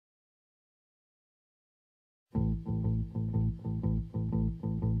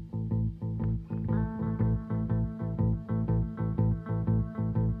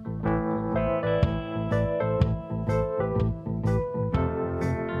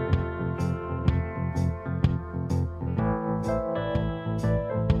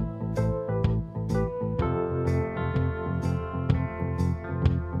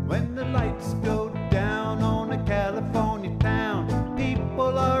When the lights go down on a California town,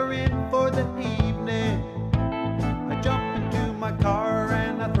 people are in for the evening. I jump into my car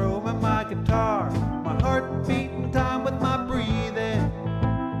and I throw in my guitar, my heart beating time with my breathing.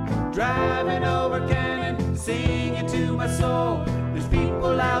 Driving over Cannon, singing to my soul. There's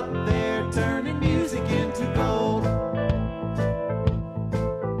people out there turning music into gold.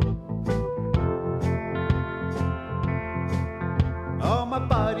 Oh, my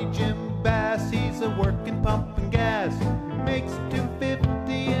buddy Jim Bass, he's a working pumping gas. He makes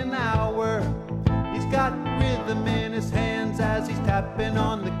 $2.50 an hour. He's got rhythm in his hands as he's tapping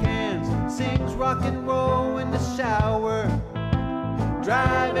on the cans. Sings rock and roll in the shower.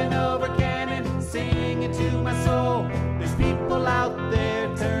 Driving over Cannon, singing to my soul. There's people out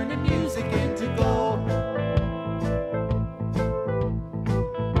there turning music into gold.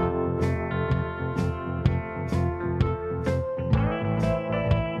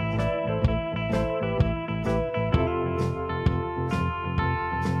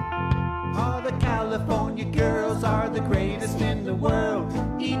 California girls are the greatest in the world,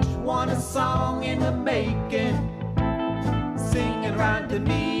 each one a song in the making. Singing right to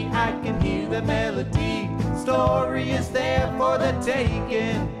me, I can hear the melody. Story is there for the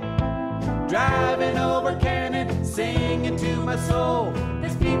taking. Driving over Cannon, singing to my soul.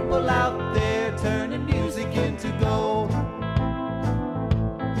 There's people out there turning music into gold.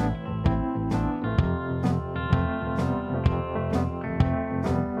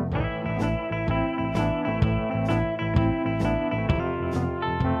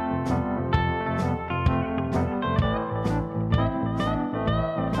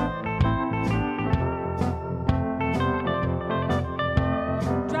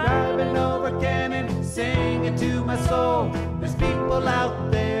 Singing to my soul. There's people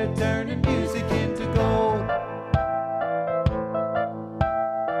out there turning music into gold.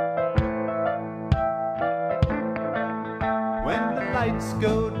 When the lights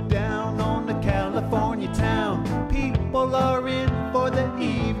go down on the California town, people are in for the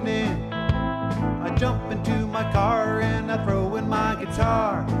evening. I jump into my car and I throw in my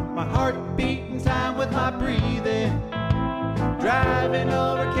guitar, my heart beating time with my breathing. Driving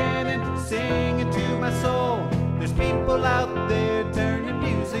over Cannon, singing to my soul. There's people out there turning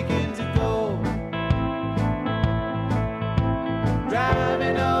music into gold.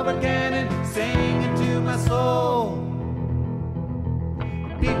 Driving over Cannon, singing to my soul.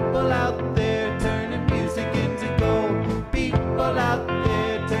 People out there turning music into gold. People out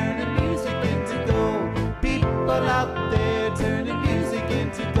there turning music into gold. People out there turning music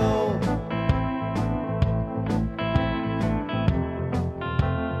into gold.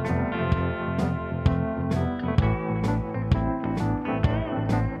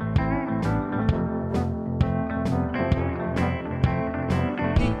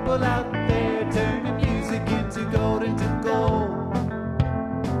 People out there turning music into gold, into gold.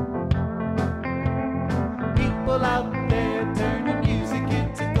 People out there turning music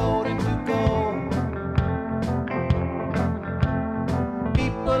into gold, into gold.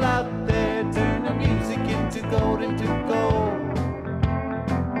 People out there turning music into gold, into gold.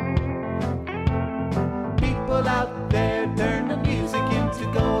 People out there turning music into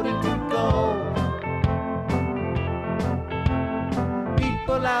gold, into gold.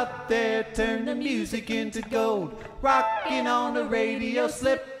 People out there turn the music into gold. Rocking on the radio,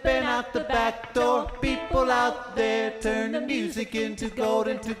 slipping out the back door. People out there turn the music into gold,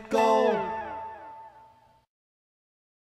 into gold.